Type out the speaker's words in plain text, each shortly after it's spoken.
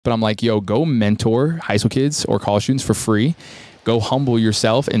but I'm like, yo, go mentor high school kids or college students for free. Go humble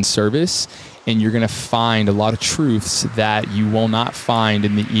yourself in service, and you're going to find a lot of truths that you will not find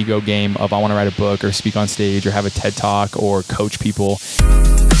in the ego game of I want to write a book or speak on stage or have a TED Talk or coach people.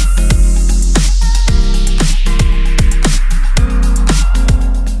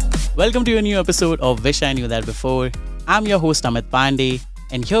 Welcome to a new episode of Wish I Knew That Before. I'm your host Amit Pandey,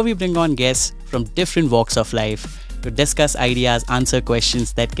 and here we bring on guests from different walks of life to discuss ideas, answer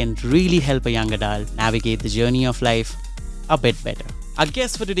questions that can really help a young adult navigate the journey of life a bit better. Our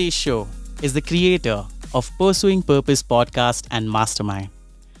guest for today's show is the creator of Pursuing Purpose Podcast and Mastermind,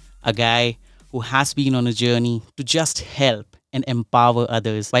 a guy who has been on a journey to just help and empower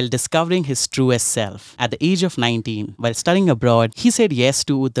others while discovering his truest self. At the age of 19, while studying abroad, he said yes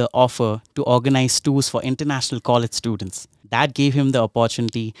to the offer to organize tours for international college students. That gave him the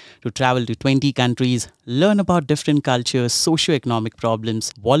opportunity to travel to 20 countries, learn about different cultures, socio-economic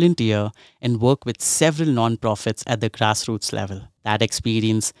problems, volunteer, and work with several nonprofits at the grassroots level. That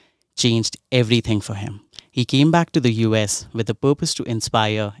experience changed everything for him. He came back to the US with a purpose to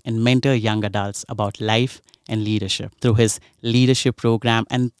inspire and mentor young adults about life and leadership through his leadership program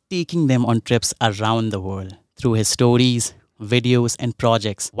and taking them on trips around the world. Through his stories, videos, and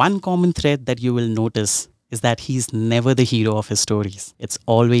projects, one common thread that you will notice is that he's never the hero of his stories. It's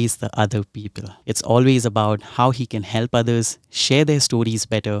always the other people. It's always about how he can help others share their stories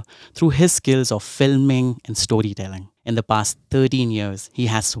better through his skills of filming and storytelling. In the past 13 years, he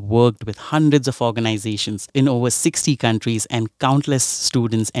has worked with hundreds of organizations in over 60 countries and countless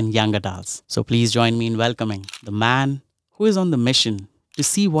students and young adults. So please join me in welcoming the man who is on the mission to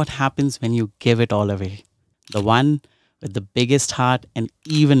see what happens when you give it all away. The one with the biggest heart and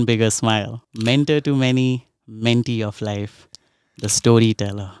even bigger smile. Mentor to many, mentee of life, the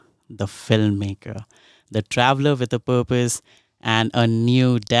storyteller, the filmmaker, the traveler with a purpose, and a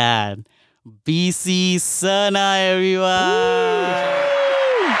new dad. BC Serna, everyone!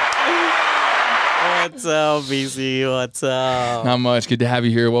 What's up, BC? What's up? Not much. Good to have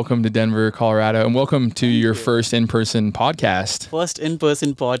you here. Welcome to Denver, Colorado, and welcome to your first in-person podcast. First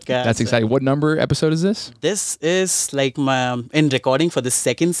in-person podcast. That's exciting. What number episode is this? This is like in recording for the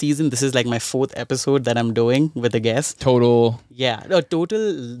second season. This is like my fourth episode that I'm doing with a guest. Total. Yeah. No,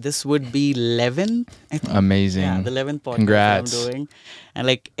 total, this would be 11. I think. Amazing. Yeah, the 11th podcast Congrats. that I'm doing. And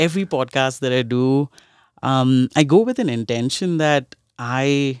like every podcast that I do, I go with an intention that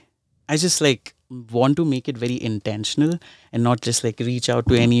I just like want to make it very intentional and not just like reach out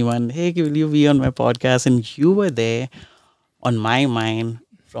to anyone. Hey, will you be on my podcast? And you were there on my mind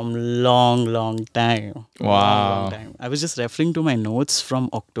from long time. Wow. Long time. I was just referring to my notes from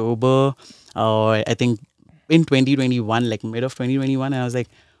October, or I think in 2021, like mid of 2021. And I was like,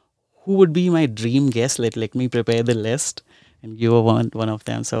 who would be my dream guest? Let me prepare the list. And you were one of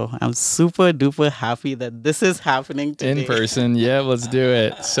them. So I'm super duper happy that this is happening today. In person. Yeah, let's do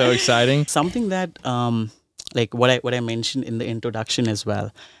it. So exciting. Something that, like what I mentioned in the introduction as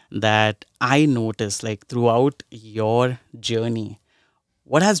well, that I noticed like throughout your journey,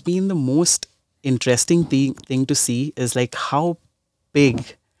 what has been the most interesting thing to see is like how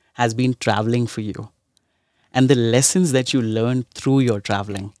big has been traveling for you and the lessons that you learned through your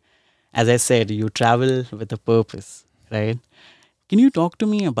traveling. As I said, you travel with a purpose, right? Can you talk to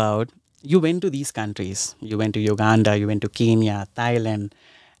me about, you went to these countries, you went to Uganda, you went to Kenya, Thailand,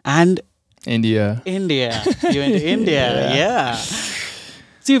 and India. You went to India, yeah.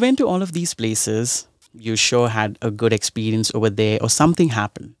 So you went to all of these places, you sure had a good experience over there or something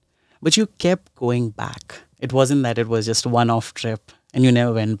happened, but you kept going back. It wasn't that it was just a one-off trip and you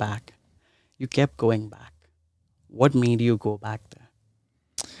never went back. You kept going back. What made you go back there?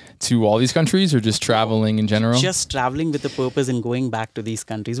 To all these countries or just traveling in general? Just traveling with a purpose and going back to these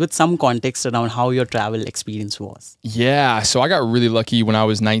countries with some context around how your travel experience was. Yeah, so I got really lucky when I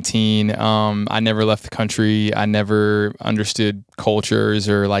was 19. I never left the country. I never understood cultures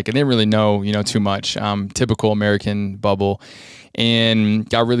or like I didn't really know, too much. Typical American bubble. And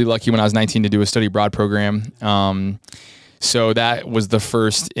got really lucky when I was 19 to do a study abroad program. So that was the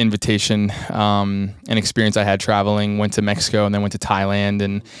first invitation and experience I had traveling. Went to Mexico and then went to Thailand,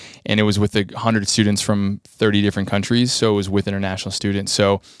 and it was with 100 students from 30 different countries. So it was with international students.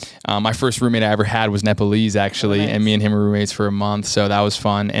 So my first roommate I ever had was Nepalese, actually, and me and him were roommates for a month. So that was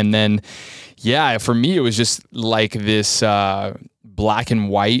fun. And then, yeah, for me, it was just like this black and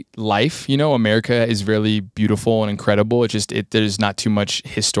white life. America is really beautiful and incredible. There's not too much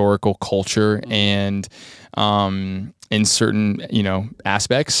historical culture and in certain,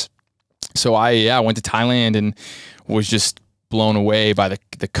 aspects. So I went to Thailand and was just blown away by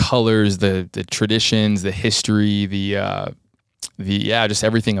the colors, the traditions, the history, the just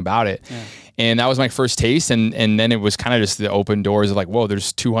everything about it. Yeah. And that was my first taste. And then it was kind of just the open doors of like, whoa,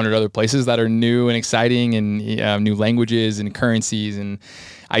 there's 200 other places that are new and exciting, and new languages and currencies and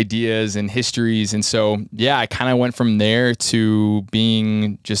ideas and histories. And so, yeah, I kind of went from there to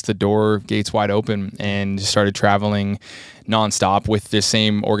being just the door gates wide open, and just started traveling nonstop with the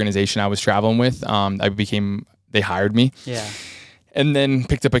same organization I was traveling with. They hired me. Yeah. And then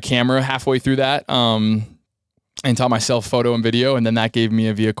picked up a camera halfway through that. And taught myself photo and video, and then that gave me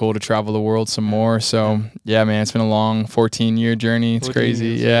a vehicle to travel the world some more. So yeah, man, it's been a long 14-year journey. It's crazy.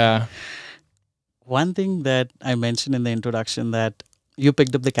 Years. Yeah. One thing that I mentioned in the introduction, that you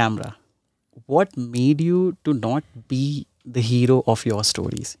picked up the camera. What made you to not be the hero of your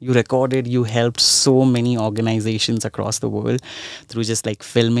stories? You recorded, you helped so many organizations across the world through just like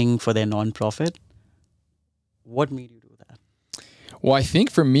filming for their nonprofit. What made you do that? Well, I think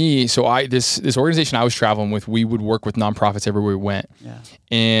for me, so this organization I was traveling with, we would work with nonprofits everywhere we went. Yeah.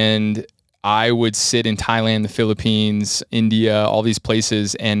 And I would sit in Thailand, the Philippines, India, all these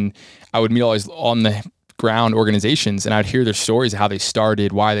places, and I would meet all these on the ground organizations, and I'd hear their stories of how they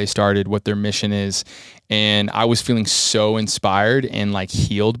started, why they started, what their mission is. And I was feeling so inspired and like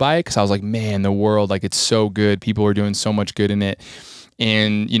healed by it, because I was like, man, the world, like, it's so good. People are doing so much good in it.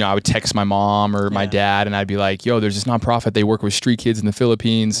 And, you know, I would text my mom or my dad, and I'd be like, yo, there's this nonprofit. They work with street kids in the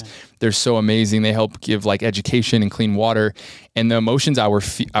Philippines. Yeah. They're so amazing. They help give like education and clean water. And the emotions I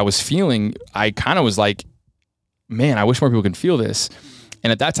was feeling, I kind of was like, man, I wish more people could feel this.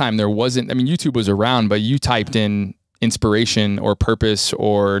 And at that time there wasn't, I mean, YouTube was around, but you typed in inspiration or purpose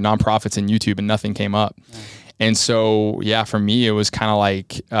or nonprofits in YouTube and nothing came up. Yeah. And so, yeah, for me, it was kind of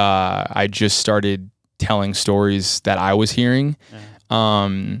like, I just started telling stories that I was hearing. Yeah.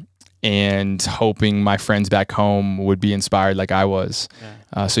 And hoping my friends back home would be inspired like I was.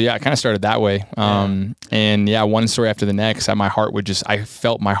 Yeah. So yeah, I kind of started that way. And yeah, one story after the next, I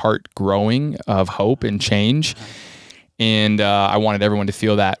felt my heart growing of hope and change. And I wanted everyone to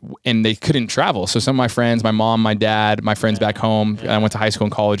feel that, and they couldn't travel. So some of my friends, my mom, my dad, my friends back home, I went to high school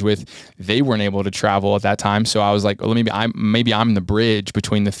and college with, they weren't able to travel at that time. So I was like, well, maybe I'm the bridge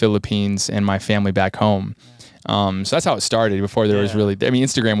between the Philippines and my family back home. So that's how it started. Before there was really, I mean,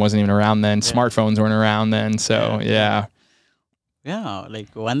 Instagram wasn't even around then. Smartphones weren't around then. So yeah.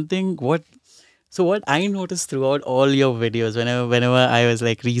 Like one thing, what I noticed throughout all your videos, whenever I was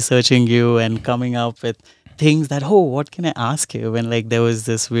like researching you and coming up with things that, what can I ask you? When like there was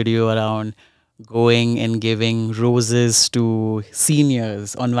this video around going and giving roses to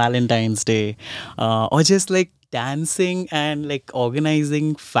seniors on Valentine's Day, or just like dancing and like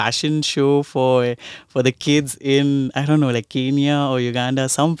organizing fashion show for the kids in, I don't know, like Kenya or Uganda,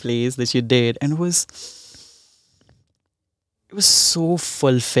 someplace that you did, and it was so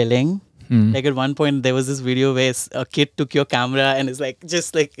fulfilling. Like at one point there was this video where a kid took your camera and is like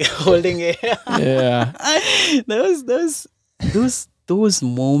just like holding it. Yeah. those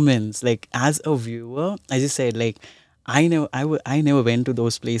moments, like as a viewer, I just said like I never went to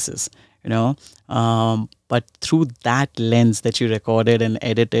those places, you know. But through that lens that you recorded and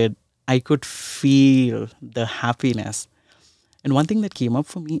edited, I could feel the happiness. And one thing that came up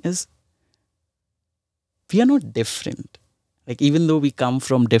for me is we are not different. Like, even though we come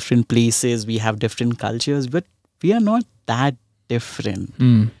from different places, we have different cultures, but we are not that different,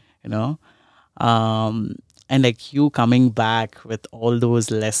 you know? And like you coming back with all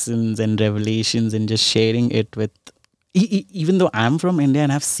those lessons and revelations and just sharing it with, even though I'm from India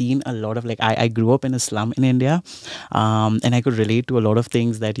and I've seen a lot of, like, I grew up in a slum in India, and I could relate to a lot of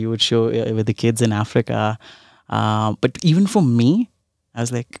things that you would show with the kids in Africa. But even for me, I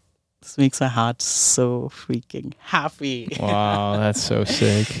was like, this makes my heart so freaking happy. Wow, that's so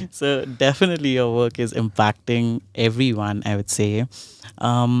sick. So definitely your work is impacting everyone, I would say.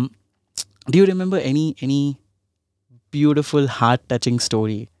 Do you remember any beautiful, heart-touching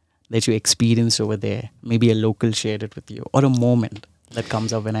story that you experienced over there? Maybe a local shared it with you, or a moment that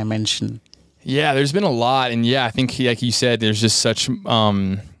comes up when I mention. Yeah, there's been a lot. And yeah, I think like you said, there's just such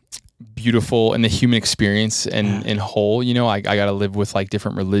beautiful in the human experience and in whole, you know, I got to live with like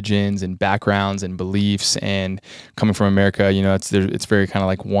different religions and backgrounds and beliefs, and coming from America, you know, it's very kind of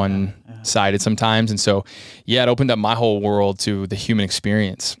like one-sided sometimes. And so, yeah, it opened up my whole world to the human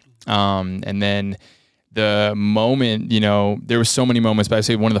experience. And then the moment, you know, there were so many moments, but I would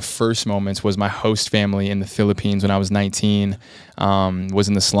say one of the first moments was my host family in the Philippines when I was 19, was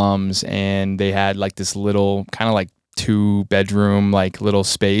in the slums, and they had like this little kind of like 2-bedroom like little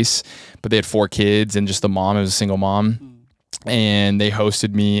space, but they had 4 kids and just the mom. It was a single mom. And they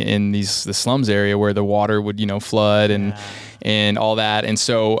hosted me in the slums area where the water would, you know, flood and all that. And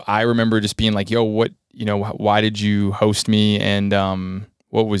so I remember just being like, yo, what why did you host me? And,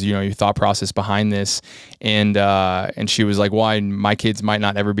 what was, your thought process behind this? And she was like, well, my kids might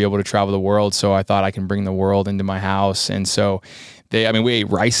not ever be able to travel the world. So I thought I can bring the world into my house. And so we ate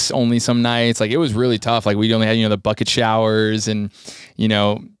rice only some nights. Like, it was really tough. Like, we only had, the bucket showers and,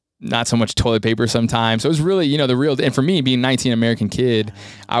 not so much toilet paper sometimes. So it was really, and for me being 19 American kid,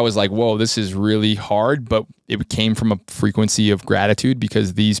 I was like, whoa, this is really hard. But it came from a frequency of gratitude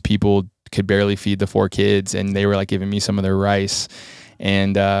because these people could barely feed the 4 kids and they were like giving me some of their rice.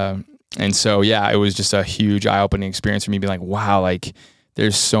 And so, yeah, it was just a huge eye-opening experience for me being like, wow, like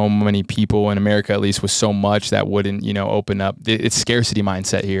there's so many people in America, at least with so much that wouldn't, open up. It's scarcity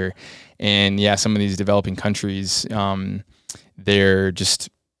mindset here. And yeah, some of these developing countries, they're just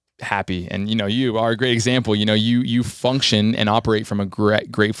happy. And, you are a great example. You function and operate from a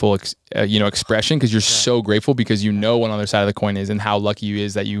grateful, expression because you're so grateful because what another side of the coin is and how lucky you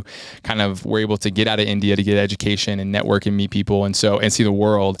is that you kind of were able to get out of India to get education and network and meet people and see the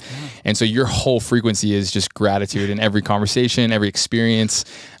world. And so your whole frequency is just gratitude in every conversation, every experience.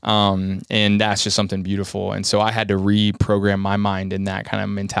 And that's just something beautiful. And so I had to reprogram my mind in that kind of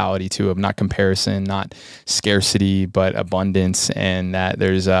mentality too, of not comparison, not scarcity, but abundance. And that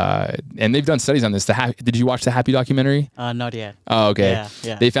there's and they've done studies on this. Did you watch the Happy documentary? Not yet. Oh, okay.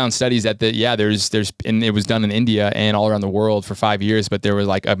 Yeah. They found studies that there's and it was done in India and all around the world for 5 years, but there was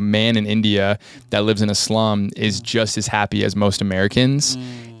like a man in India that lives in a slum is just as happy as most Americans.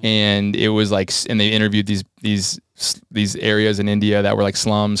 And it was like, and they interviewed these areas in India that were like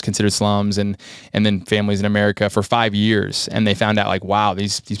slums, considered slums, and then families in America for 5 years. And they found out like, wow,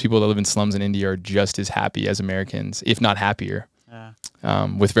 these people that live in slums in India are just as happy as Americans, if not happier,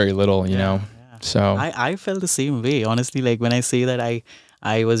 with very little, know. So I felt the same way, honestly. Like when I say that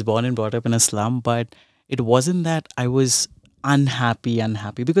I was born and brought up in a slum, but it wasn't that I was unhappy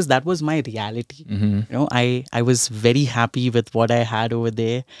because that was my reality. I was very happy with what I had over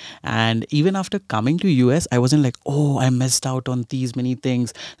there. And even after coming to US, I wasn't like, oh, I missed out on these many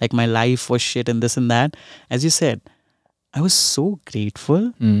things, like my life was shit and this and that. As you said, I was so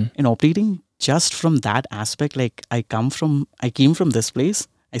grateful in operating just from that aspect. Like I came from this place,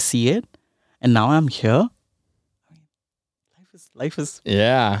 I see it, and now I'm here. Life is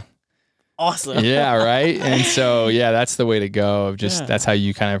awesome. Yeah, right. And so, that's the way to go. Of just that's how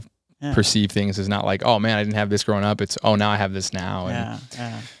you kind of perceive things. Is not like, oh man, I didn't have this growing up. It's now I have this now. And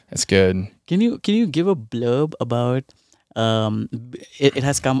that's good. Can you give a blurb about? It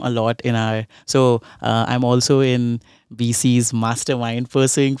has come a lot in our. So I'm also in BC's Mastermind,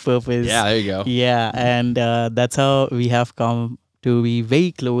 Pursuing Purpose. Yeah, there you go. Yeah, and that's how we have come to be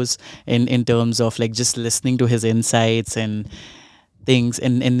very close in terms of like just listening to his insights and things.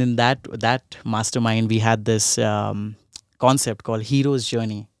 And in that mastermind, we had this concept called Hero's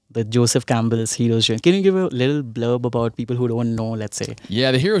Journey, the Joseph Campbell's Hero's Journey. Can you give a little blurb about people who don't know, let's say?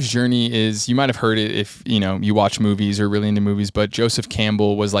 Yeah, the Hero's Journey is, you might have heard it if, you watch movies or really into movies, but Joseph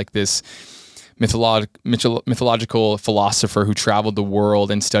Campbell was like this mythological philosopher who traveled the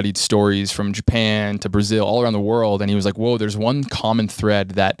world and studied stories from Japan to Brazil, all around the world. And he was like, whoa, there's one common thread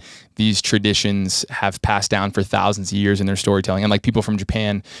that these traditions have passed down for thousands of years in their storytelling. And like people from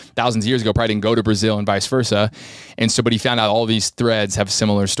Japan thousands of years ago probably didn't go to Brazil and vice versa. And so, but he found out all these threads have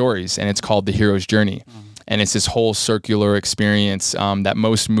similar stories, and it's called the Hero's Journey. And it's this whole circular experience that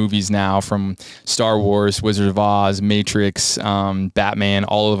most movies now, from Star Wars, Wizard of Oz, Matrix, Batman,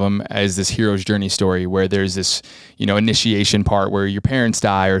 all of them, as this hero's journey story where there's this, initiation part where your parents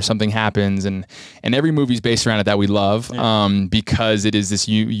die or something happens, and every movie's based around it that we love because it is this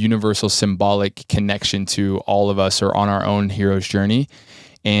universal symbolic connection to all of us are on our own hero's journey.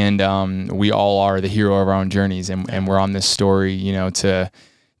 And we all are the hero of our own journeys, and we're on this story,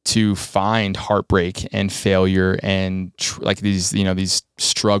 to find heartbreak and failure and like these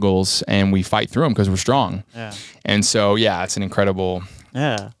struggles, and we fight through them because we're strong. And so, it's an incredible.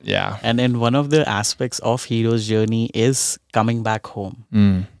 And then one of the aspects of Hero's Journey is coming back home,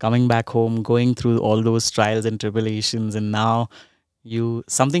 going through all those trials and tribulations. And now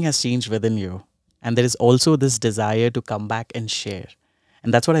something has changed within you. And there is also this desire to come back and share.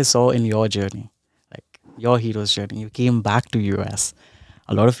 And that's what I saw in your journey, like your Hero's Journey. You came back to US.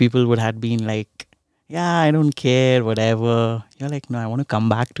 A lot of people would have been like, I don't care, whatever. You're like, no, I want to come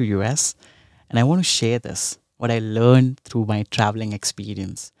back to US and I want to share this, what I learned through my traveling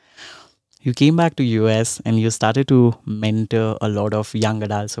experience. You came back to US and you started to mentor a lot of young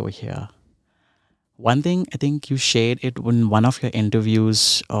adults over here. One thing, I think you shared it in one of your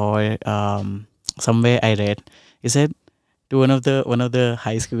interviews or somewhere I read, you said to one of the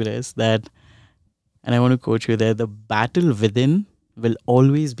high schoolers that, and I want to quote you there, the battle within will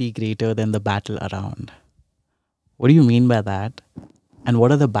always be greater than the battle around. What do you mean by that? And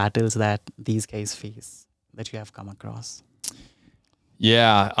what are the battles that these guys face that you have come across?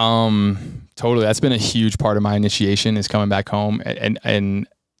 Yeah, totally. That's been a huge part of my initiation, is coming back home. And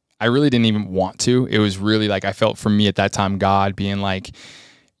I really didn't even want to. It was really like, I felt for me at that time, God being like,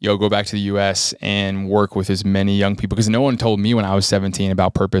 yo, go back to the US and work with as many young people. Because no one told me when I was 17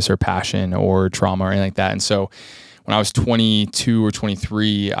 about purpose or passion or trauma or anything like that. And so when I was 22 or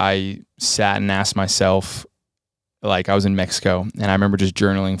 23, I sat and asked myself, like, I was in Mexico and I remember just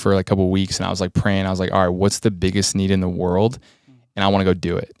journaling for like a couple of weeks, and I was like praying. I was like, all right, what's the biggest need in the world? And I want to go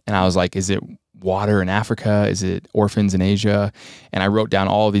do it. And I was like, is it water in Africa? Is it orphans in Asia? And I wrote down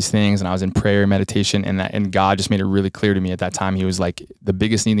all of these things, and I was in prayer and meditation, and God just made it really clear to me at that time. He was like, the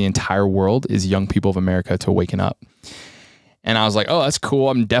biggest need in the entire world is young people of America to waken up. And I was like, oh, that's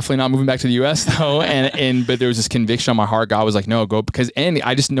cool. I'm definitely not moving back to the US though. But there was this conviction on my heart. God was like, no, go,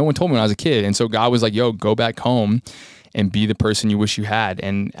 no one told me when I was a kid. And so God was like, yo, go back home and be the person you wish you had.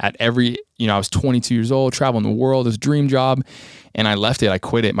 And at every, I was 22 years old, traveling the world, this dream job. And I left it. I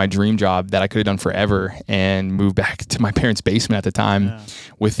quit it, my dream job that I could have done forever, and moved back to my parents' basement at the time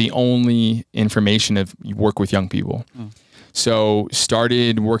with the only information of you work with young people. So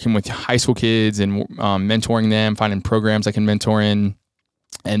started working with high school kids and mentoring them, finding programs I can mentor in.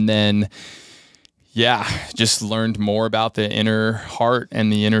 And then, just learned more about the inner heart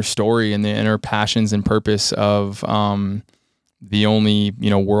and the inner story and the inner passions and purpose of the only,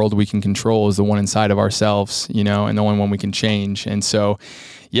 world we can control is the one inside of ourselves, and the only one we can change. And so,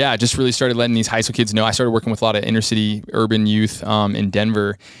 just really started letting these high school kids know. I started working with a lot of inner city urban youth in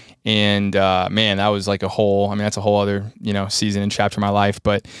Denver. And man, that was like that's a whole other, season and chapter of my life.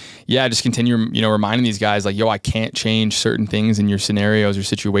 But just continue, reminding these guys like, yo, I can't change certain things in your scenarios or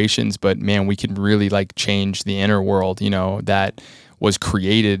situations, but man, we can really like change the inner world, that was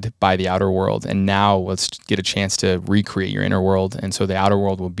created by the outer world. And now let's get a chance to recreate your inner world. And so the outer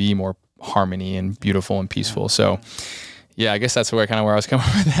world will be more harmony and beautiful and peaceful. So I guess that's where I was coming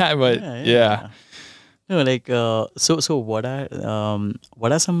with that. But No, like so what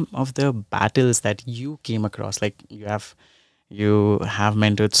are some of the battles that you came across? Like you have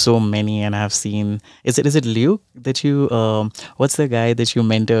mentored so many, and I've seen, is it Luke that you what's the guy that you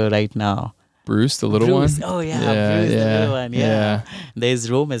mentor right now? Bruce, the little one. Oh yeah, Bruce, the little one. Yeah. There's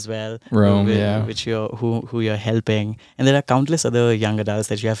Rome as well. Which who you're helping, and there are countless other young adults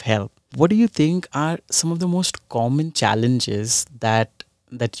that you have helped. What do you think are some of the most common challenges that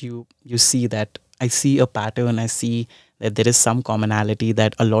you see? That I see a pattern. I see that there is some commonality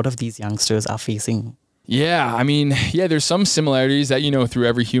that a lot of these youngsters are facing. There's some similarities that, through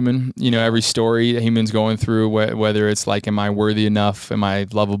every human, every story that humans going through, whether it's like, am I worthy enough? Am I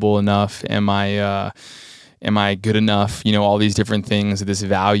lovable enough? Am I good enough? All these different things, this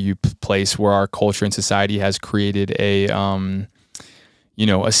value place where our culture and society has created a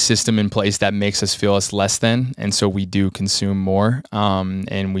system in place that makes us feel us less than. And so we do consume more,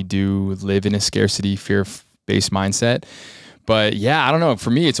 and we do live in a scarcity, fear-based mindset. But I don't know.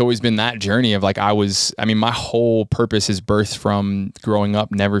 For me, it's always been that journey of like, my whole purpose is birthed from growing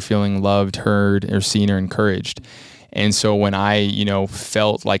up, never feeling loved, heard, or seen, or encouraged. And so when I,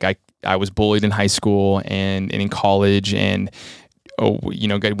 felt like I was bullied in high school and in college, and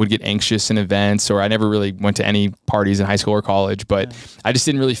would get anxious in events, or I never really went to any parties in high school or college, but I just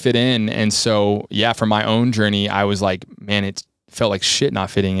didn't really fit in. And so, for my own journey, I was like, man, it felt like shit not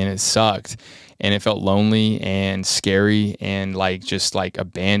fitting in. It sucked. And it felt lonely and scary and like, just like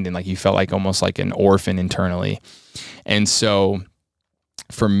abandoned. Like you felt like almost like an orphan internally. And so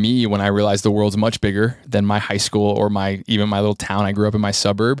for me, when I realized the world's much bigger than my high school or even my little town, I grew up in my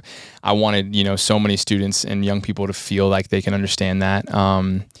suburb, I wanted, so many students and young people to feel like they can understand that,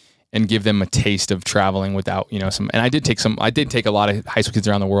 and give them a taste of traveling without, and I did take a lot of high school kids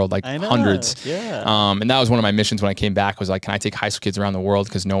around the world, like hundreds. And that was one of my missions when I came back, was like, can I take high school kids around the world?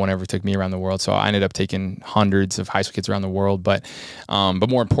 Because no one ever took me around the world. So I ended up taking hundreds of high school kids around the world. But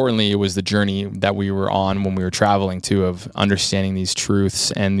more importantly, it was the journey that we were on when we were traveling too, of understanding these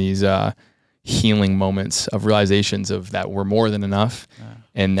truths and these healing moments of realizations of that we're more than enough,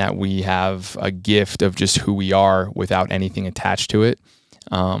 and that we have a gift of just who we are without anything attached to it.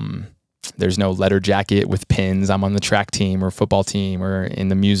 There's no letter jacket with pins. I'm on the track team or football team or in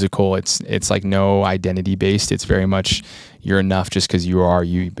the musical. It's like no identity based. It's very much you're enough just because you are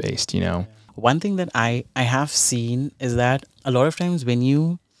you based, One thing that I have seen is that a lot of times when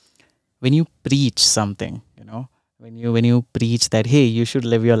you preach something, when you preach that, hey, you should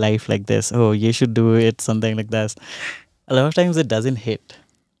live your life like this. Oh, you should do it, something like this. A lot of times it doesn't hit.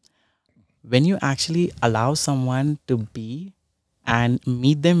 When you actually allow someone to be and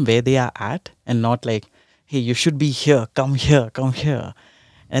meet them where they are at, and not like, hey, you should be here, come here, come here.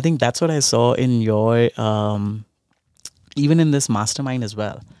 And I think that's what I saw in your even in this mastermind as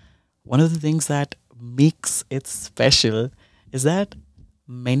well. One of the things that makes it special is that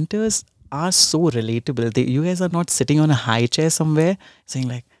mentors are so relatable. You guys are not sitting on a high chair somewhere saying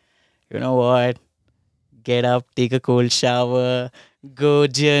like, you know what, get up, take a cold shower, go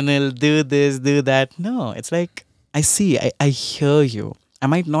journal, do this, do that. No, it's like, I hear you. I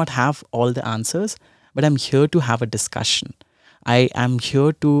might not have all the answers, but I'm here to have a discussion. I am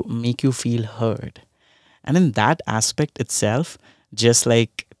here to make you feel heard. And in that aspect itself, just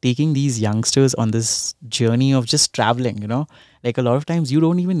like taking these youngsters on this journey of just traveling, like a lot of times you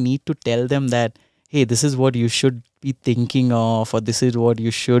don't even need to tell them that, hey, this is what you should be thinking of, or this is what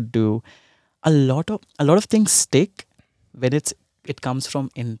you should do. A lot of things stick when it comes from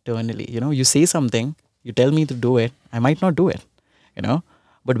internally. You say something, you tell me to do it, I might not do it,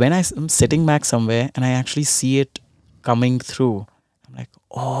 but when I'm sitting back somewhere and I actually see it coming through, I'm like,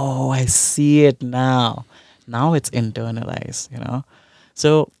 oh, I see it now. Now it's internalized,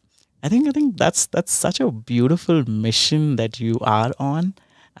 So I think that's such a beautiful mission that you are on.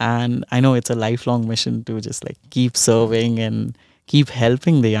 And I know it's a lifelong mission to just like keep serving and keep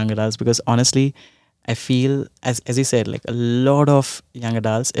helping the young adults, because honestly, I feel, as you said, like a lot of young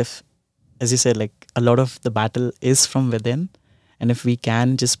adults, as you said, like a lot of the battle is from within. And if we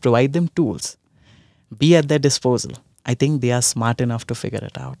can just provide them tools, be at their disposal, I think they are smart enough to figure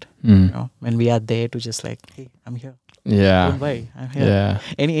it out. When we are there to just like, hey, I'm here. Yeah. Don't worry, I'm here. Yeah.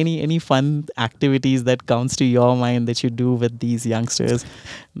 Any fun activities that comes to your mind that you do with these youngsters?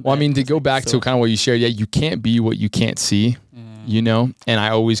 Well, I mean, to go back to kind of what you shared, you can't be what you can't see, and I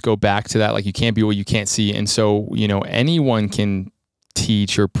always go back to that, like you can't be what you can't see. And so, anyone can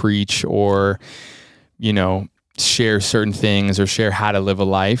teach or preach or, share certain things or share how to live a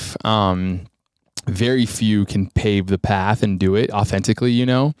life. Very few can pave the path and do it authentically,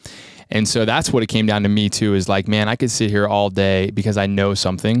 And so that's what it came down to me too, is like, man, I could sit here all day because I know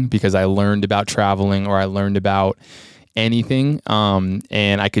something, because I learned about traveling or I learned about anything.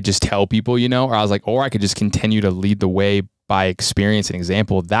 And I could just tell people, or I was like, or I could just continue to lead the way by experience and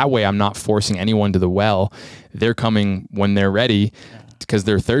example. That way I'm not forcing anyone to the well. They're coming when they're ready because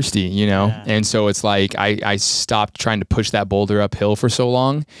they're thirsty, Yeah. And so it's like, I stopped trying to push that boulder uphill for so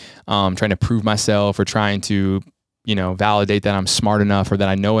long, trying to prove myself or trying to, validate that I'm smart enough or that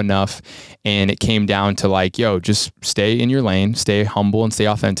I know enough. And it came down to like, just stay in your lane, stay humble and stay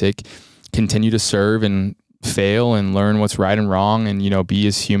authentic, continue to serve and fail and learn what's right and wrong, and, be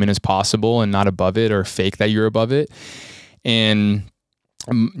as human as possible and not above it or fake that you're above it. And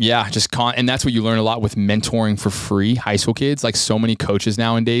and that's what you learn a lot with mentoring for free high school kids. Like so many coaches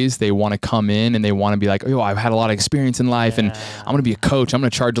nowadays, they want to come in and they want to be like, I've had a lot of experience in life and I'm going to be a coach. I'm going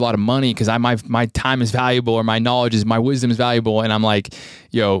to charge a lot of money because my time is valuable, or my wisdom is valuable. And I'm like,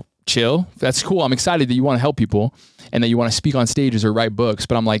 chill. That's cool. I'm excited that you want to help people and that you want to speak on stages or write books.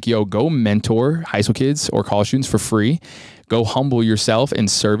 But I'm like, go mentor high school kids or college students for free. Go humble yourself in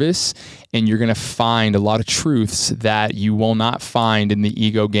service, and you're going to find a lot of truths that you will not find in the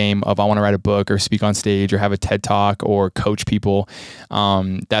ego game of I want to write a book or speak on stage or have a TED Talk or coach people.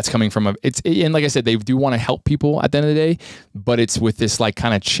 That's coming from and like I said, they do want to help people at the end of the day, but it's with this like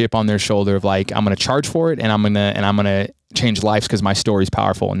kind of chip on their shoulder of like, I'm going to charge for it and I'm going to change lives because my story is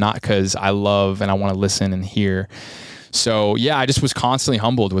powerful, not because I love and I want to listen and hear. So yeah, I just was constantly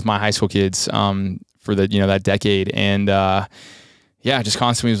humbled with my high school kids, for the, that decade. And, just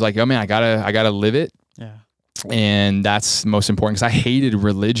constantly was like, oh man, I gotta live it. Yeah. And that's most important, because I hated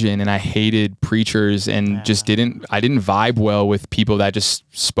religion and I hated preachers and I didn't vibe well with people that just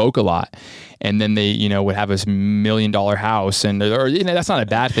spoke a lot. And then they, would have this $1 million house and, that's not a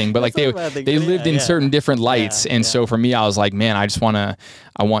bad thing, but like they lived in certain different lights. And so for me, I was like, man, I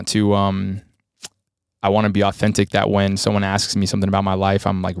want to be authentic, that when someone asks me something about my life,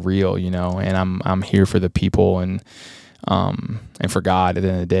 I'm like real, and I'm here for the people and for God at the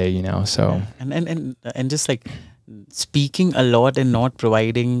end of the day, so. And just like speaking a lot and not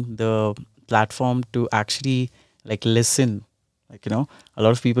providing the platform to actually like listen, like, a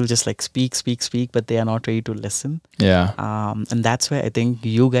lot of people just like speak, but they are not ready to listen. Yeah. And that's where I think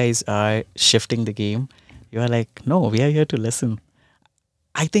you guys are shifting the game. You are like, no, we are here to listen.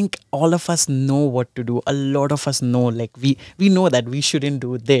 I think all of us know what to do. A lot of us know, like we know that we shouldn't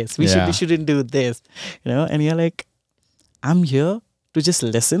do this. We shouldn't do this, and you're like, I'm here to just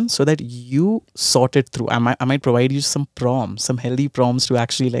listen so that you sort it through. I might provide you some prompts, some healthy prompts to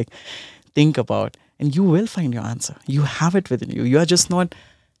actually like think about, and you will find your answer. You have it within you. You are just not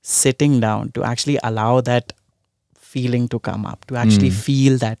sitting down to actually allow that feeling to come up, to actually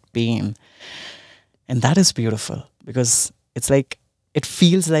feel that pain. And that is beautiful because it's like, it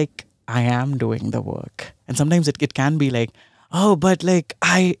feels like I am doing the work. And sometimes it can be like, oh, but like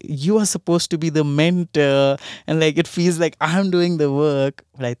you are supposed to be the mentor, and like it feels like I'm doing the work.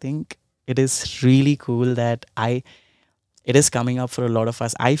 But I think it is really cool that it is coming up for a lot of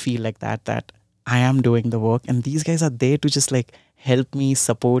us. I feel like that I am doing the work, and these guys are there to just like help me,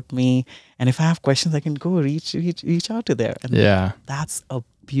 support me. And if I have questions, I can go reach out to them. And that's a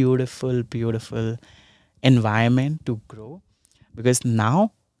beautiful, beautiful environment to grow, because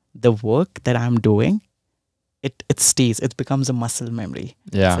now the work that I'm doing, it stays. It becomes a muscle memory.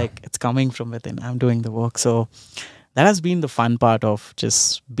 Yeah. It's like it's coming from within. I'm doing the work. So that has been the fun part of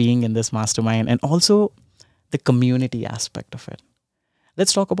just being in this mastermind, and also the community aspect of it.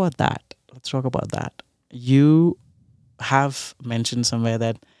 Let's talk about that. You have mentioned somewhere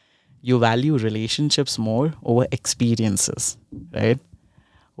that you value relationships more over experiences, right?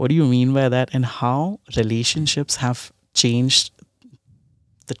 What do you mean by that, and how relationships have changed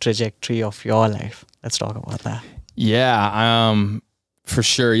the trajectory of your life? Let's talk about that. Yeah, for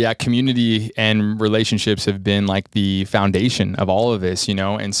sure. Yeah, community and relationships have been like the foundation of all of this,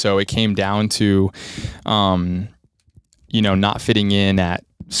 and so it came down to, not fitting in at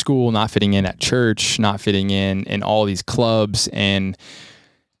school, not fitting in at church, not fitting in all these clubs. And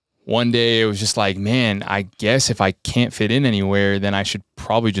one day it was just like, man, I guess if I can't fit in anywhere, then I should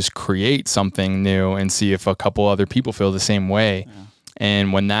probably just create something new and see if a couple other people feel the same way. Yeah.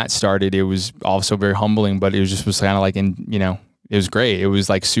 And when that started, it was also very humbling, but it was kind of like, it was great. It was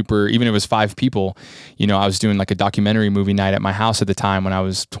like super, even if it was 5 people, I was doing like a documentary movie night at my house at the time when I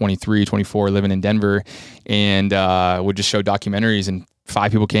was 23, 24, living in Denver, and would just show documentaries, and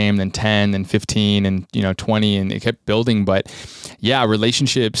 5 people came, then 10, then 15, and 20, and it kept building. But yeah,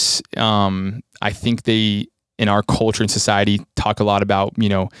 relationships, I think they, in our culture and society, talk a lot about,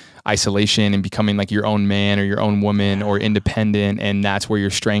 isolation and becoming like your own man or your own woman or independent. And that's where your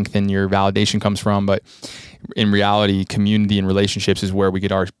strength and your validation comes from. But in reality, community and relationships is where we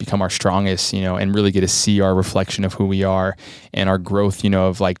become our strongest, and really get to see our reflection of who we are and our growth,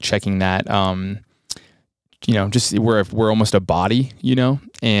 of like checking that, just we're almost a body,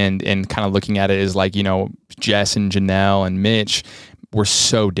 and kind of looking at it as like, Jess and Janelle and Mitch, we're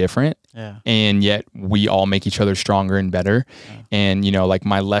so different. Yeah. And yet we all make each other stronger and better. Yeah. And, like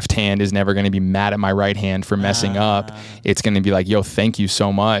my left hand is never going to be mad at my right hand for messing up. It's going to be like, yo, thank you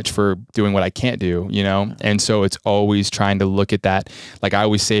so much for doing what I can't do, And so it's always trying to look at that. Like I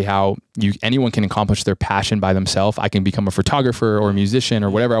always say how anyone can accomplish their passion by themselves. I can become a photographer or a musician or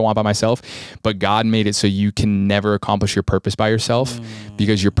whatever I want by myself, but God made it so you can never accomplish your purpose by yourself,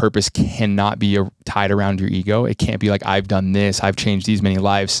 because your purpose cannot be tied around your ego. It can't be like, I've done this, I've changed these many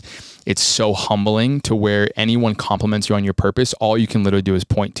lives. It's so humbling to where anyone compliments you on your purpose. All you can literally do is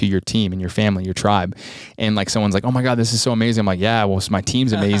point to your team and your family, your tribe. And like someone's like, oh my God, this is so amazing. I'm like, yeah, well, my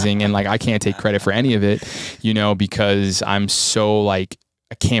team's amazing. And like, I can't take credit for any of it, because I'm so like,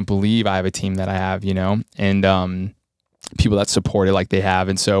 I can't believe I have a team that I have, and, people that support it like they have.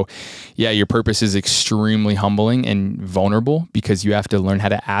 And so, yeah, your purpose is extremely humbling and vulnerable, because you have to learn how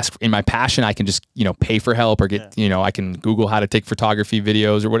to ask. In my passion, I can just, pay for help or get, I can Google how to take photography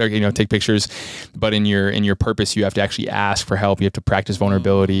videos or whatever, take pictures. But in your purpose, you have to actually ask for help. You have to practice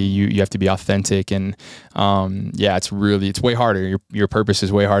vulnerability. You have to be authentic. And it's way harder. Your purpose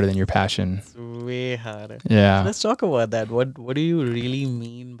is way harder than your passion. It's way harder. Yeah. So let's talk about that. What do you really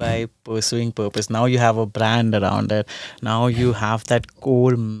mean by pursuing purpose? Now you have a brand around it. Now you have that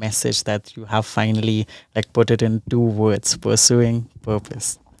core message that you have finally like put it in 2 words: pursuing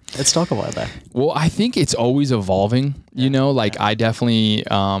purpose. Let's talk about that. Well, I think it's always evolving, I definitely,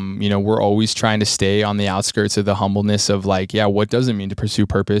 we're always trying to stay on the outskirts of the humbleness of like, what does it mean to pursue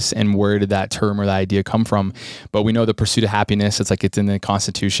purpose, and where did that term or that idea come from? But we know the pursuit of happiness, it's like, it's in the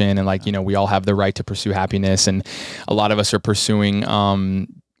Constitution, and like, we all have the right to pursue happiness. And a lot of us are pursuing, kind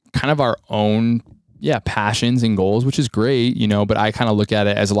of our own passions and goals, which is great, but I kind of look at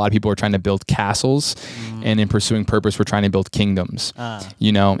it as a lot of people are trying to build castles, and in pursuing purpose, we're trying to build kingdoms,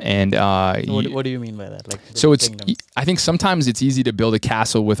 and what do you mean by that? Like, so I think sometimes it's easy to build a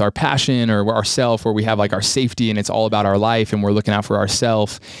castle with our passion or ourself, where we have like our safety and it's all about our life and we're looking out for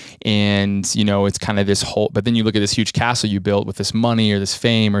ourselves. And, it's kind of this whole, but then you look at this huge castle you built with this money or this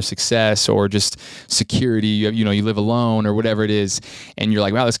fame or success or just security, you live alone or whatever it is. And you're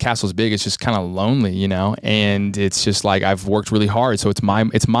like, wow, this castle's big. It's just kind of lonely, and it's just like, I've worked really hard. So it's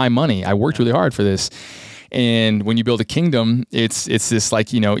my money. I worked really hard for this. And when you build a kingdom, it's this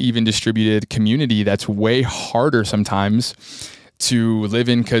like, even distributed community that's way harder sometimes to live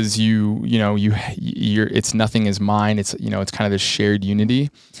in, because it's nothing is mine. It's, it's kind of this shared unity,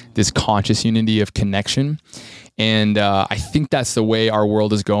 this conscious unity of connection. And I think that's the way our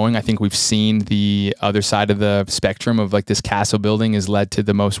world is going. I think we've seen the other side of the spectrum of like this castle building has led to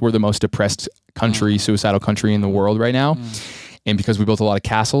we're the most depressed country, suicidal country in the world right now. And because we built a lot of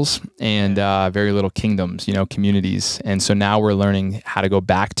castles and very little kingdoms, communities. And so now we're learning how to go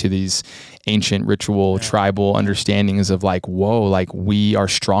back to these ancient ritual, tribal understandings of like, whoa, like we are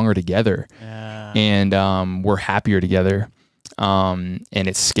stronger together and we're happier together. And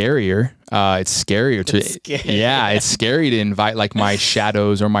it's scarier. It's scary to invite like my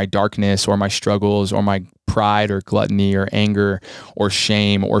shadows or my darkness or my struggles or my pride or gluttony or anger or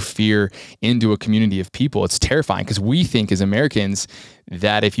shame or fear into a community of people. It's terrifying because we think as Americans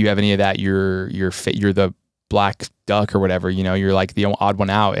that if you have any of that, you're the black duck or whatever, you're like the odd one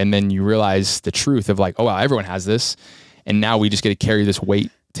out. And then you realize the truth of like, oh wow, everyone has this. And now we just get to carry this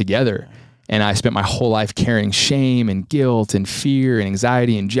weight together. And I spent my whole life carrying shame and guilt and fear and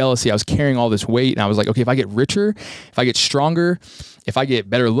anxiety and jealousy. I was carrying all this weight, and I was like, okay, if I get richer, if I get stronger, if I get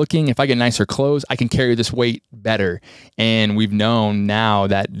better looking, if I get nicer clothes, I can carry this weight better. And we've known now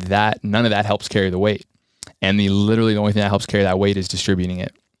that none of that helps carry the weight. And literally the only thing that helps carry that weight is distributing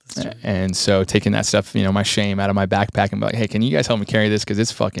it. And so taking that stuff, my shame out of my backpack and be like, hey, can you guys help me carry this? Because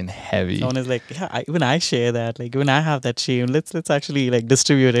it's fucking heavy. Someone is like, yeah, even I share that. Like when I have that shame, let's actually like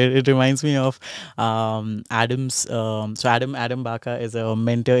distribute it. It reminds me of Adam's. Adam Baka is a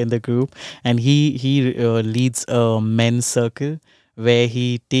mentor in the group, and he leads a men's circle where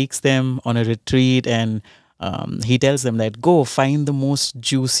he takes them on a retreat, and he tells them that go find the most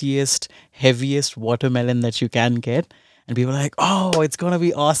juiciest, heaviest watermelon that you can get. And people are like, oh, it's going to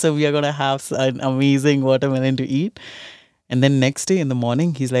be awesome. We are going to have an amazing watermelon to eat. And then next day in the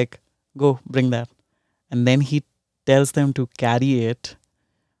morning, he's like, go bring that. And then he tells them to carry it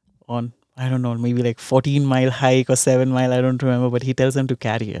on, I don't know, maybe like 14-mile hike or 7-mile. I don't remember, but he tells them to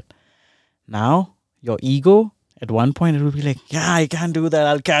carry it. Now, your ego, at one point, it will be like, yeah, I can't do that.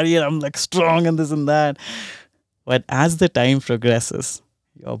 I'll carry it. I'm like strong and this and that. But as the time progresses,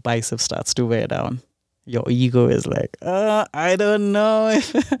 your bicep starts to wear down. Your ego is like, I don't know.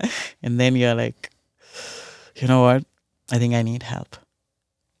 And then you're like, you know what? I think I need help.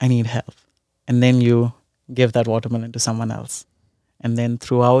 And then you give that watermelon to someone else. And then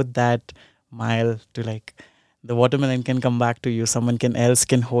throughout that mile to like, the watermelon can come back to you. Someone else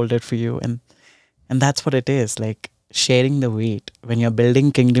can hold it for you. And that's what it is. Like sharing the weight. When you're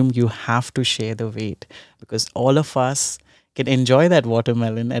building kingdom, you have to share the weight, because all of us can enjoy that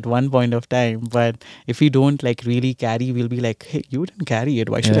watermelon at one point of time, but if we don't like really carry, we'll be like, hey, you didn't carry it,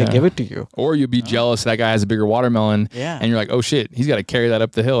 why should I give it to you? Or you'll be jealous that guy has a bigger watermelon, and you're like, oh shit, he's got to carry that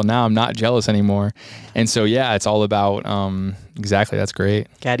up the hill. Now I'm not jealous anymore. And so it's all about exactly, that's great,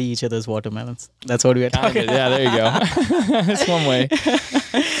 carry each other's watermelons. That's what we are talking about. Yeah, there you go. That's one way.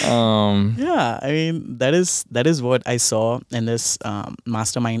 I mean, that is what I saw in this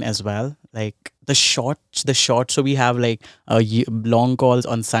mastermind as well. Like the short. So we have like long calls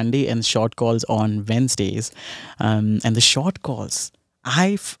on Sunday and short calls on Wednesdays. And the short calls,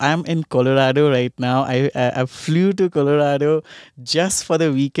 I'm in Colorado right now. I flew to Colorado just for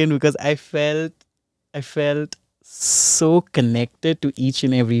the weekend because I felt so connected to each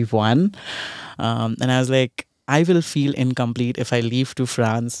and every one. And I was like, I will feel incomplete if I leave to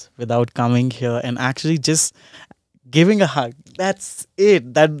France without coming here and actually just giving a hug. That's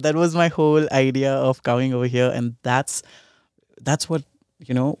it. That was my whole idea of coming over here. And that's what,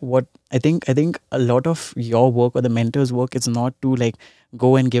 what I think a lot of your work or the mentor's work is not to like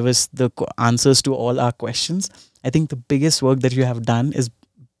go and give us the answers to all our questions. I think the biggest work that you have done is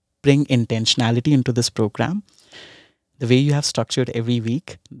bring intentionality into this program. The way you have structured every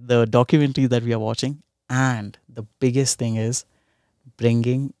week, the documentary that we are watching, and the biggest thing is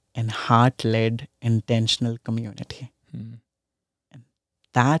bringing an heart-led, intentional community. And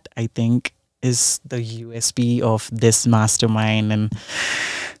that, I think, is the USP of this mastermind. And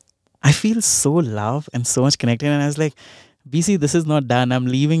I feel so loved and so much connected. And I was like, BC, this is not done. I'm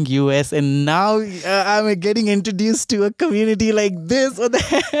leaving US and now I'm getting introduced to a community like this or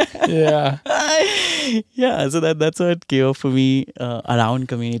that. So that's what came up for me around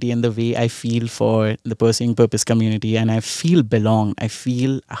community and the way I feel for the Pursuing Purpose community. And I feel belong. I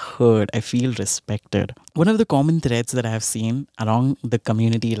feel heard. I feel respected. One of the common threads that I have seen along the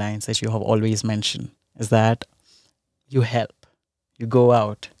community lines that you have always mentioned is that you help. You go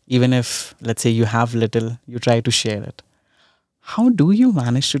out. Even if, let's say, you have little, you try to share it. How do you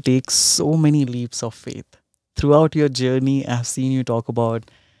manage to take so many leaps of faith? Throughout your journey, I've seen you talk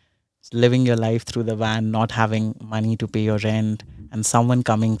about living your life through the van, not having money to pay your rent, and someone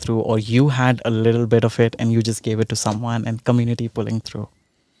coming through, or you had a little bit of it and you just gave it to someone, and community pulling through.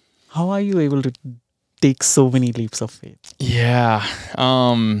 How are you able to take so many leaps of faith? Yeah.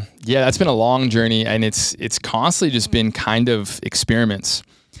 That's been a long journey, and it's constantly just been kind of experiments.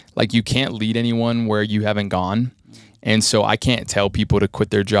 Like, you can't lead anyone where you haven't gone. And so I can't tell people to quit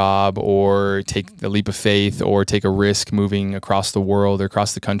their job or take the leap of faith or take a risk moving across the world or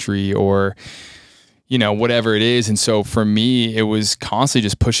across the country or, whatever it is. And so for me, it was constantly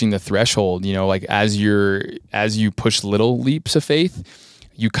just pushing the threshold, like as you push little leaps of faith,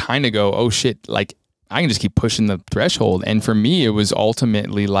 you kind of go, oh shit, like I can just keep pushing the threshold. And for me, it was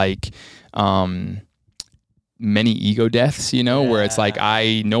ultimately like, many ego deaths, where it's like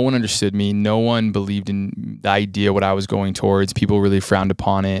no one understood me. No one believed in the idea, what I was going towards. People really frowned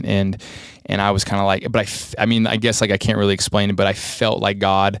upon it. And I was kind of like, but I guess like I can't really explain it, but I felt like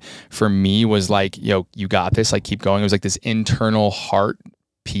God for me was like, yo, you got this, like keep going. It was like this internal heart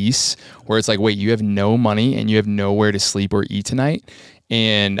peace where it's like, wait, you have no money and you have nowhere to sleep or eat tonight.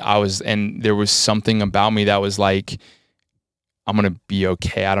 And there was something about me that was like, I'm going to be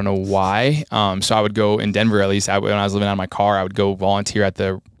okay. I don't know why. So I would go in Denver, at least when I was living out of my car, I would go volunteer at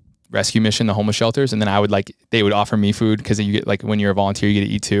the rescue mission, the homeless shelters. And then they would offer me food because you get like, when you're a volunteer, you get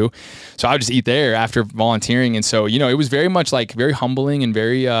to eat too. So I would just eat there after volunteering. And so, it was very much like very humbling and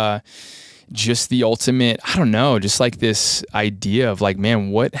very, just the ultimate, I don't know, just like this idea of like, man,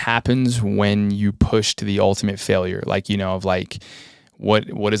 what happens when you push to the ultimate failure? Like, of like,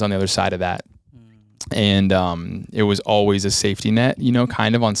 what is on the other side of that? And it was always a safety net,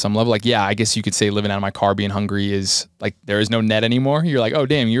 kind of on some level. Like, yeah, I guess you could say living out of my car, being hungry is like, there is no net anymore. You're like, oh,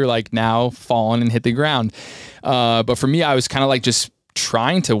 damn, you're like now fallen and hit the ground. But for me, I was kind of like just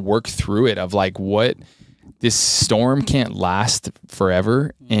trying to work through it of like, what this storm can't last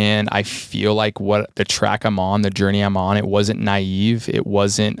forever. And I feel like what the track I'm on, the journey I'm on, it wasn't naive. It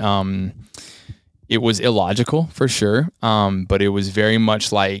wasn't, it was illogical for sure. But it was very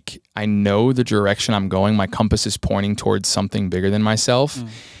much like, I know the direction I'm going. My compass is pointing towards something bigger than myself.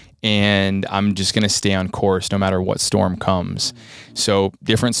 And I'm just going to stay on course no matter what storm comes. So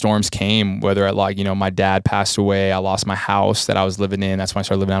different storms came, whether my dad passed away, I lost my house that I was living in. That's when I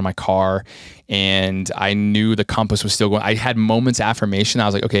started living out of my car. And I knew the compass was still going. I had moments of affirmation. I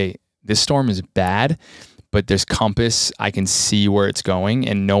was like, okay, this storm is bad, but there's compass. I can see where it's going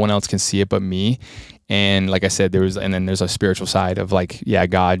and no one else can see it but me. And like I said, then there's a spiritual side of like, yeah,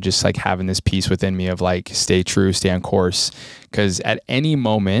 God just like having this peace within me of like, stay true, stay on course. Cause at any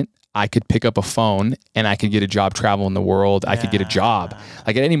moment I could pick up a phone and I could get a job traveling the world. I could get a job.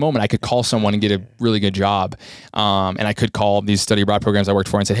 Like at any moment I could call someone and get a really good job. And I could call these study abroad programs I worked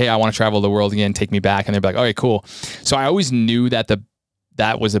for and say, hey, I want to travel the world again, take me back. And they'd be like, okay, cool. So I always knew that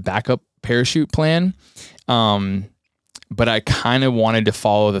that was a backup parachute plan. But I kind of wanted to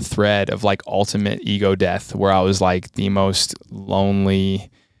follow the thread of like ultimate ego death, where I was like the most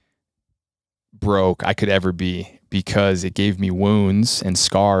lonely, broke I could ever be, because it gave me wounds and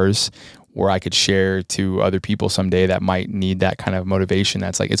scars where I could share to other people someday that might need that kind of motivation.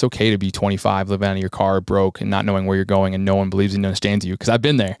 That's like, it's okay to be 25, living out of your car, broke and not knowing where you're going and no one believes and understands you. Cause I've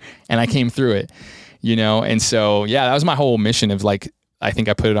been there and I came through it, And so, yeah, that was my whole mission of like, I think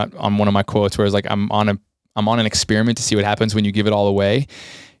I put it on one of my quotes where it's like, I'm on an experiment to see what happens when you give it all away.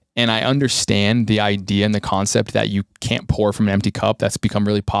 And I understand the idea and the concept that you can't pour from an empty cup. That's become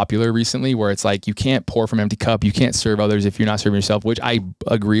really popular recently, where it's like, you can't pour from an empty cup. You can't serve others if you're not serving yourself, which I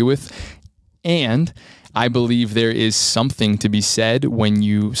agree with. And I believe there is something to be said when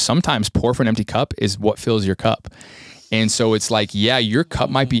you sometimes pour from an empty cup is what fills your cup. And so it's like, yeah, your cup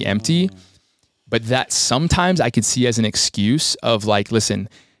might be empty, but that sometimes I could see as an excuse of like, listen,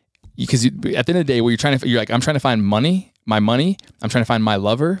 because at the end of the day, where you're like, I'm trying to find my money. I'm trying to find my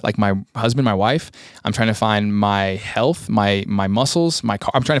lover, like my husband, my wife. I'm trying to find my health, my muscles, my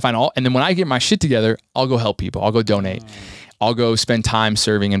car. I'm trying to find all. And then when I get my shit together, I'll go help people. I'll go donate. I'll go spend time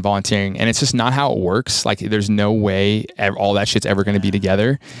serving and volunteering. And it's just not how it works. Like there's no way all that shit's ever going to be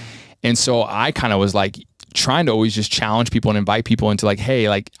together. And so I kind of was like, trying to always just challenge people and invite people into like, hey,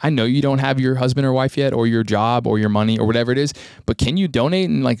 like, I know you don't have your husband or wife yet, or your job or your money or whatever it is, but can you donate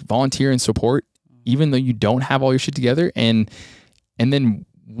and like volunteer and support even though you don't have all your shit together? And then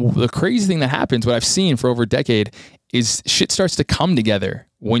the crazy thing that happens, what I've seen for over a decade, is shit starts to come together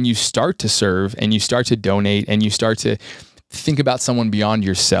when you start to serve and you start to donate and you start to think about someone beyond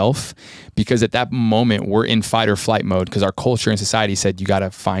yourself, because at that moment we're in fight or flight mode, because our culture and society said you got to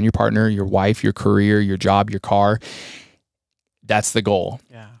find your partner, your wife, your career, your job, your car. That's the goal.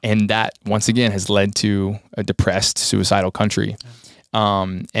 Yeah. And that once again has led to a depressed, suicidal country.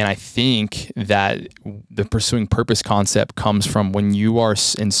 And I think that the pursuing purpose concept comes from when you are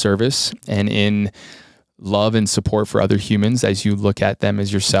in service and in love and support for other humans, as you look at them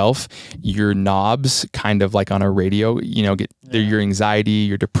as yourself, your knobs kind of like on a radio, get your anxiety,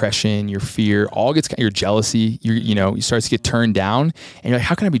 your depression, your fear, all gets, your jealousy, you start to get turned down, and you're like,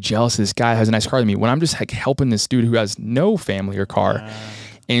 how can I be jealous of this guy who has a nice car than me when I'm just like helping this dude who has no family or car?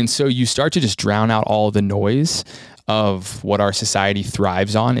 And so you start to just drown out all the noise of what our society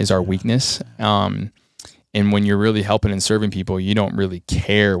thrives on is our weakness. And when you're really helping and serving people, you don't really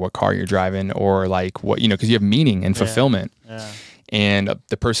care what car you're driving or like what, because you have meaning and fulfillment. And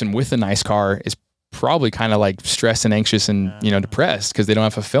the person with a nice car is probably kind of like stressed and anxious and, depressed because they don't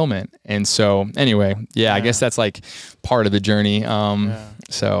have fulfillment. And so anyway, I guess that's like part of the journey.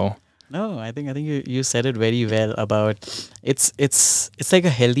 So. No, I think you said it very well about it's like a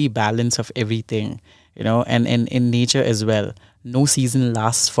healthy balance of everything, and in nature as well. No season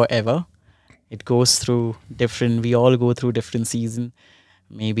lasts forever. It goes through we all go through different seasons.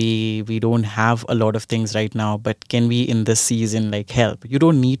 Maybe we don't have a lot of things right now, but can we in this season like help? You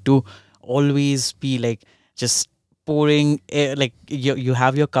don't need to always be like just pouring air, like you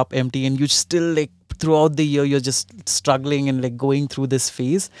have your cup empty and you still like throughout the year you're just struggling and like going through this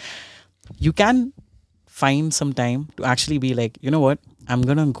phase. You can find some time to actually be like, you know what, I'm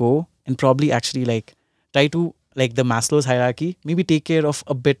gonna go and probably actually like try to like the Maslow's hierarchy, maybe take care of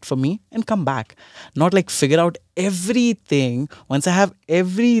a bit for me and come back. Not like figure out everything. Once I have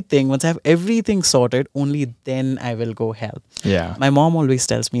everything sorted, only then I will go help. Yeah. My mom always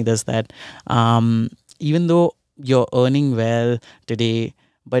tells me this, that even though you're earning well today,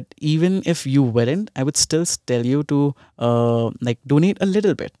 but even if you weren't, I would still tell you to like donate a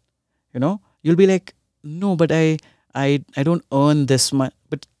little bit. You'll be like, no, but I don't earn this much.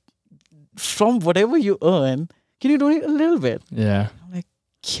 But from whatever you earn, can you donate a little bit? Yeah. I'm like,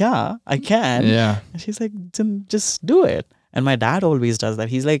 yeah, I can. Yeah. And she's like, then just do it. And my dad always does that.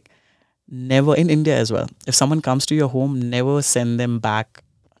 He's like, never, in India as well, if someone comes to your home, never send them back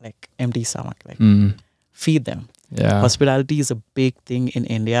like empty stomach. Like feed them. Yeah. Hospitality is a big thing in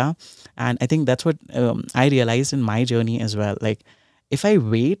India. And I think that's what I realized in my journey as well. Like, if I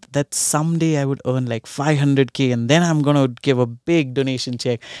wait that someday I would earn like 500K and then I'm going to give a big donation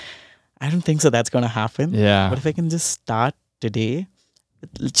check, I don't think so that's going to happen. Yeah. But if I can just start today,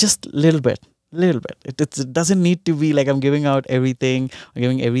 just a little bit. It doesn't need to be like I'm giving out everything or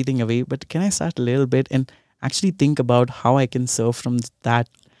giving everything away, but can I start a little bit and actually think about how I can serve from that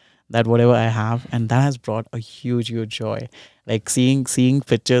whatever I have? And that has brought a huge joy. Like seeing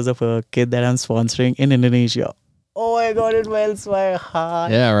pictures of a kid that I'm sponsoring in Indonesia. Oh my God, it melts my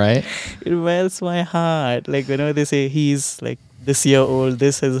heart. Yeah, right? It melts my heart. Like whenever they say he's like this year old,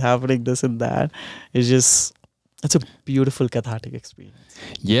 this is happening, this and that. It's a beautiful cathartic experience.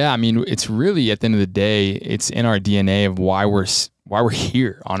 Yeah, I mean, it's really, at the end of the day, it's in our DNA of why we're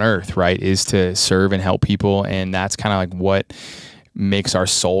here on earth, right? Is to serve and help people. And that's kind of like what makes our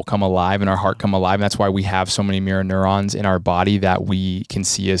soul come alive and our heart come alive. And that's why we have so many mirror neurons in our body that we can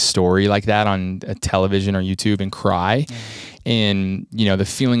see a story like that on a television or YouTube and cry. And, the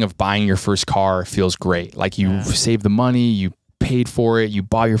feeling of buying your first car feels great. Like you saved the money, you paid for it, you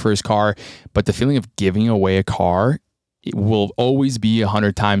bought your first car, but the feeling of giving away a car, it will always be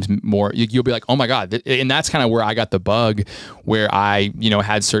 100 times more. You'll be like, oh my God. And that's kind of where I got the bug, where I,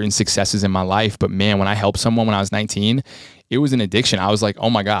 had certain successes in my life. But man, when I helped someone when I was 19, it was an addiction. I was like, oh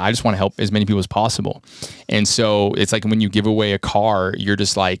my God, I just want to help as many people as possible. And so it's like when you give away a car, you're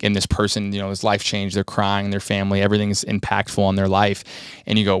just like, and this person, his life changed, they're crying, their family, everything's impactful on their life.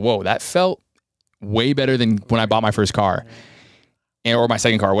 And you go, whoa, that felt way better than when I bought my first car. Or my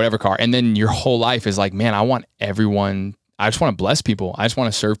second car, whatever car. And then your whole life is like, man, I want everyone, I just want to bless people. I just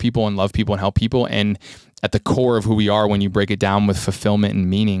want to serve people and love people and help people. And at the core of who we are, when you break it down with fulfillment and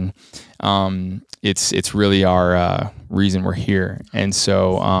meaning, it's really our reason we're here. And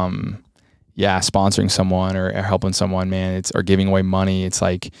so, sponsoring someone or helping someone, man, or giving away money. It's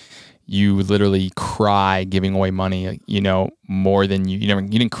like, you literally cry giving away money, more than you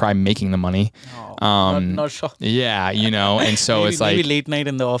didn't cry making the money. Not sure. Yeah, and so maybe, it's like maybe late night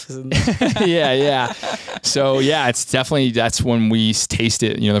in the office. yeah. So it's definitely, that's when we taste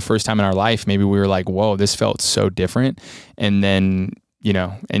it, the first time in our life. Maybe we were like, whoa, this felt so different. And then,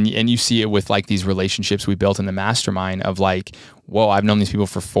 and you see it with like these relationships we built in the mastermind of like, whoa, I've known these people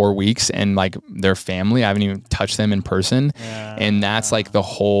for 4 weeks and like their family, I haven't even touched them in person. Yeah. And that's like the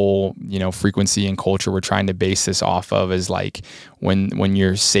whole, frequency and culture we're trying to base this off of, is like when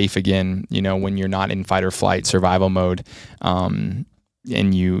you're safe again, when you're not in fight or flight survival mode, and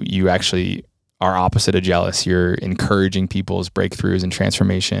you actually are opposite of jealous. You're encouraging people's breakthroughs and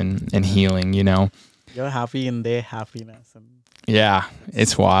transformation and healing, you know? You're happy in their happiness. And yeah,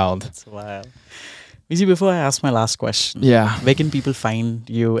 it's wild. it's wild. Vijay, before I ask my last question, where can people find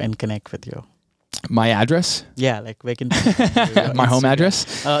you and connect with you? My address? Yeah, like where can people find you? My home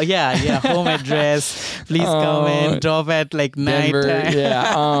address? Yeah, home address. Please come in, drop at like night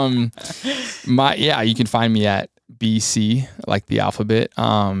time. You can find me at BC, like the alphabet,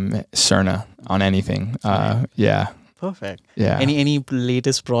 Serna on anything. Yeah. Perfect. Yeah. Any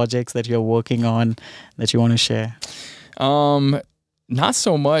latest projects that you're working on that you want to share? Not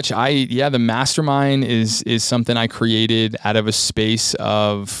so much. The mastermind is something I created out of a space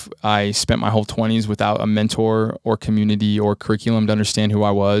of, I spent my whole 20s without a mentor or community or curriculum to understand who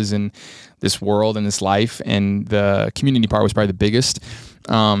I was in this world and this life. And the community part was probably the biggest.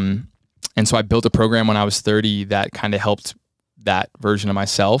 And so I built a program when I was 30 that kind of helped that version of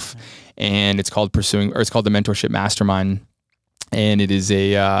myself. And it's called the Mentorship Mastermind. And it is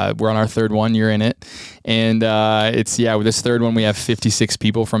we're on our third one, you're in it. And with this third one, we have 56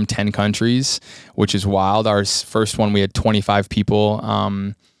 people from 10 countries, which is wild. Our first one, we had 25 people.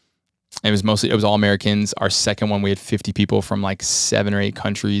 It was all Americans. Our second one, we had 50 people from like 7 or 8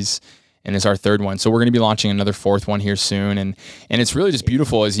 countries. And it's our third one. So we're going to be launching another fourth one here soon. And it's really just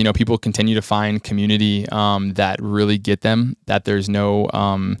beautiful as, people continue to find community that really get them, that there's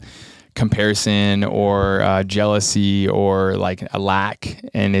no comparison or jealousy or like a lack.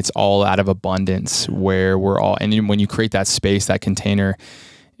 And it's all out of abundance where we're all, and when you create that space, that container,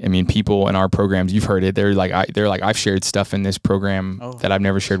 I mean, people in our programs, you've heard it. They're like, I've shared stuff in this program that I've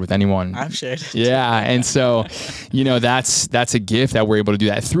never shared with anyone. I've shared it. Yeah. And so, that's a gift that we're able to do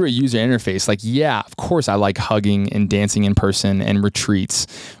that through a user interface. Like, yeah, of course I like hugging and dancing in person and retreats.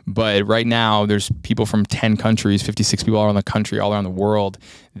 But right now there's people from 10 countries, 56 people all around the country, all around the world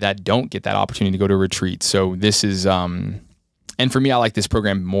that don't get that opportunity to go to a retreat. So this is, and for me, I like this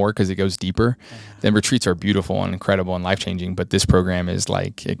program more because it goes deeper. Then retreats are beautiful and incredible and life-changing, but this program is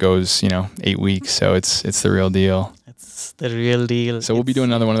like, it goes, 8 weeks. So it's the real deal. It's the real deal. So we'll be doing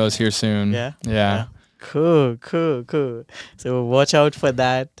another one of those here soon. Yeah. Cool. So watch out for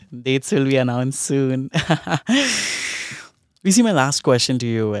that. Dates will be announced soon. We see my last question to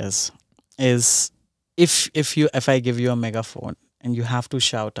you is if I give you a megaphone and you have to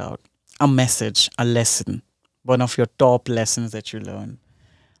shout out a message, a lesson, one of your top lessons that you learn,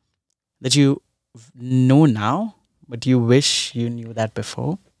 that you know now, but you wish you knew that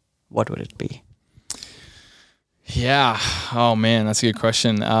before, what would it be? Yeah. Oh man, that's a good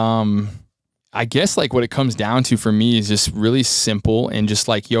question. I guess like what it comes down to for me is just really simple and just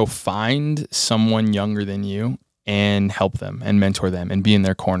like, find someone younger than you and help them and mentor them and be in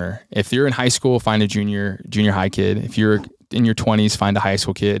their corner. If you're in high school, find a junior high kid. If you're in your 20s, find a high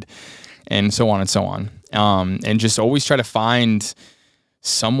school kid, and so on and so on. And just always try to find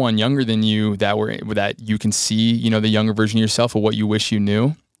someone younger than you that you can see, the younger version of yourself of what you wish you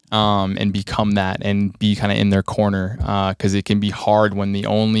knew, and become that and be kind of in their corner. Cause it can be hard when the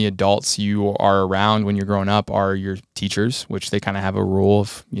only adults you are around when you're growing up are your teachers, which they kind of have a role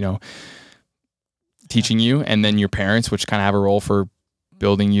of, teaching you, and then your parents, which kind of have a role for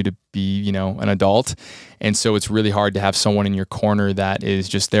building you to be, an adult. And so it's really hard to have someone in your corner that is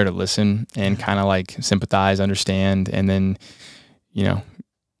just there to listen and kind of like sympathize, understand, and then,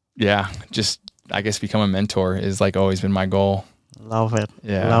 just, I guess, become a mentor is like always been my goal. Love it.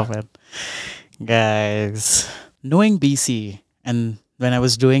 Yeah. Love it. Guys, knowing BC, and when I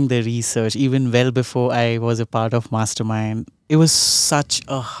was doing the research, even well before I was a part of Mastermind, it was such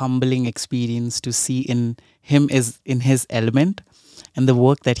a humbling experience to see him in his element and the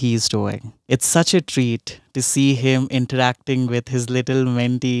work that he is doing. It's such a treat to see him interacting with his little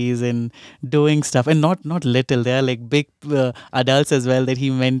mentees and doing stuff. And not little, they're like big adults as well that he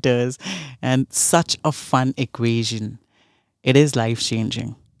mentors. And such a fun equation. It is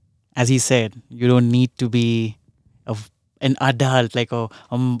life-changing. As he said, you don't need to be an adult, like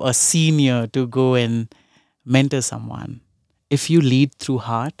a senior, to go and mentor someone. If you lead through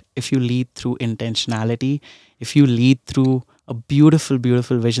heart, if you lead through intentionality, if you lead through a beautiful,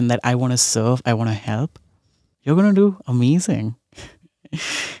 beautiful vision that I want to serve, I want to help, you're going to do amazing.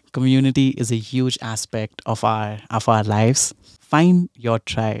 Community is a huge aspect of our lives. Find your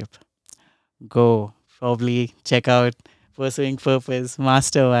tribe. Go probably check out Pursuing Purpose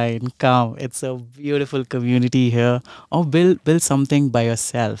Mastermind. Come. It's a beautiful community here. Or build something by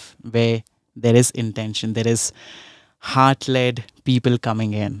yourself where there is intention, there is heart-led people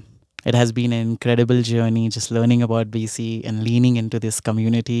coming in. It has been an incredible journey just learning about BC and leaning into this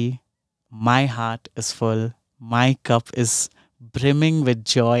community. My heart is full. My cup is brimming with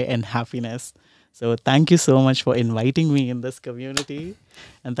joy and happiness So thank you so much for inviting me in this community.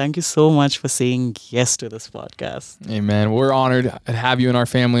 And thank you so much for saying yes to this podcast. Hey, man, we're honored to have you in our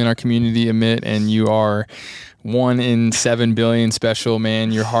family, in our community, Amit, and you are 1 in 7 billion special,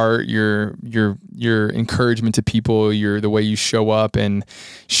 man. Your heart, your encouragement to people, the way you show up and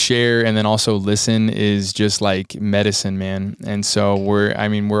share and then also listen is just like medicine, man. And so we're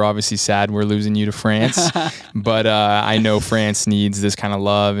obviously sad we're losing you to France, but I know France needs this kind of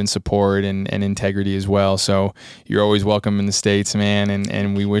love and support and integrity as well. So you're always welcome in the States, man.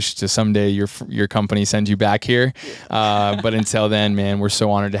 And we wish to someday your company sends you back here. But until then, man, we're so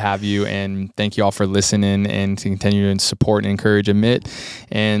honored to have you, and thank you all for listening and to continue to support and encourage Amit.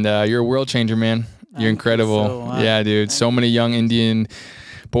 And you're a world changer, man. You're incredible. So yeah, dude. So many young Indian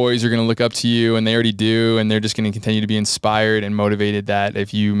boys are going to look up to you, and they already do, and they're just going to continue to be inspired and motivated that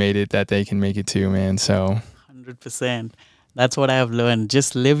if you made it, that they can make it too, man. So 100%. That's what I have learned.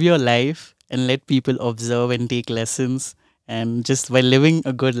 Just live your life and let people observe and take lessons. And just by living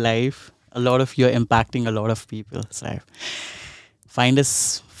a good life, you're impacting a lot of people's life. Find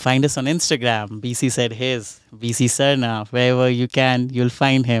us on Instagram. BC said his, BC Serna. Wherever you can, you'll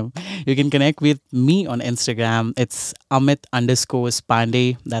find him. You can connect with me on Instagram. It's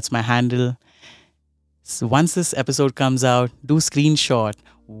Amit_Pandey. That's my handle. So once this episode comes out, do screenshot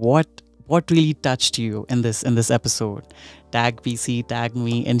what really touched you in this episode. Tag BC, tag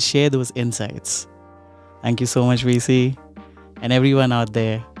me, and share those insights. Thank you so much, BC. And everyone out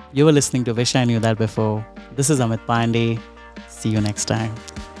there, you were listening to Wish I Knew That Before. This is Amit Pandey. See you next time.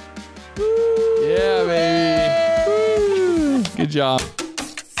 Yeah, baby. Good job.